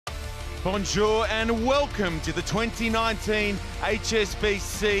Bonjour and welcome to the 2019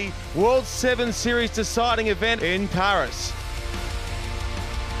 HSBC World 7 Series deciding event in Paris.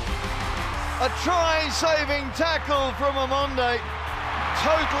 A try-saving tackle from Amonde.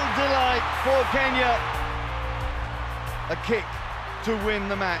 Total delight for Kenya. A kick to win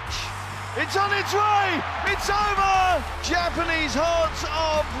the match. It's on its way! It's over! Japanese hearts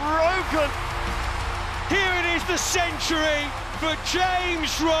are broken. Here it is, the century for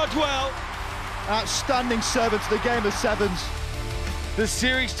James Rodwell. Outstanding servant to the game of sevens. The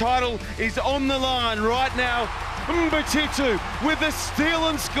series title is on the line right now. Mbatitu with the steal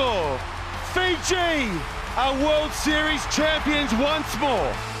and score. Fiji are World Series champions once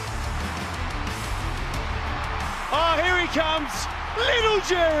more. Oh, here he comes, Little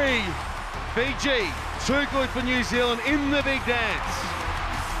Jerry. Fiji, too good for New Zealand in the big dance.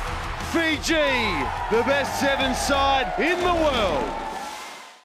 Fiji, the best seven side in the world.